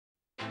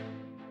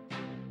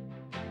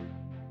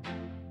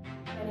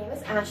My name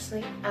is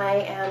Ashley. I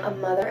am a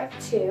mother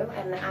of two,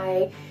 and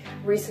I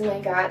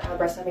recently got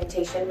breast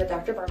augmentation with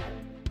Dr. Berman.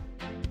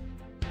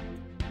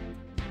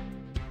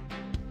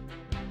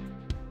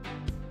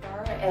 As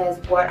far as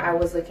what I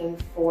was looking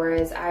for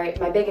is,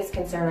 my biggest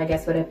concern, I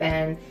guess, would have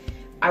been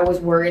I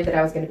was worried that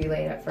I was going to be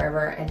laid up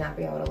forever and not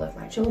be able to lift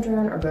my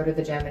children or go to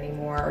the gym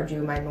anymore or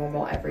do my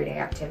normal everyday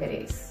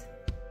activities.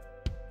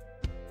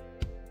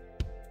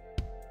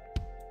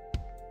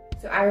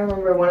 So I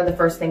remember one of the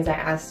first things I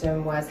asked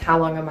him was, how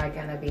long am I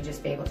gonna be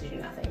able to do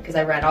nothing? Because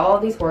I read all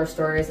of these horror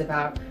stories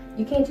about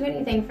you can't do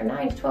anything for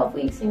 9 to 12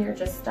 weeks and you're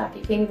just stuck.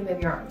 You can't even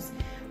move your arms.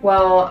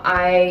 Well,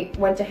 I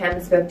went to him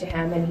and spoke to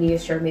him, and he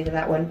assured me that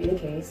that wouldn't be the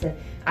case. And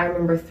I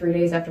remember 3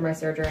 days after my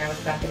surgery, I was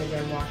back in the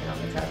gym walking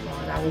on the treadmill,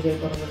 and I was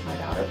able to lift my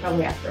daughter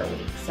probably after a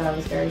week. So I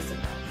was very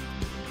surprised.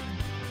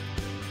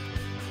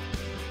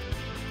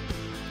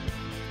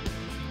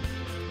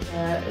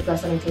 The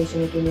breast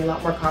augmentation gave me a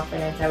lot more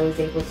confidence. I was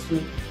able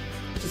to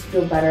just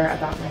feel better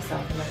about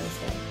myself and my own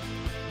skin.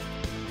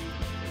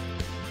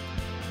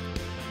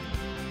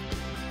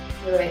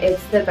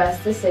 It's the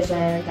best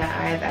decision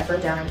that I've ever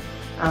done,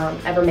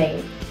 ever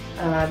made.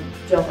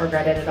 Don't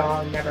regret it at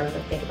all, and never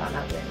think about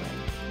not doing it.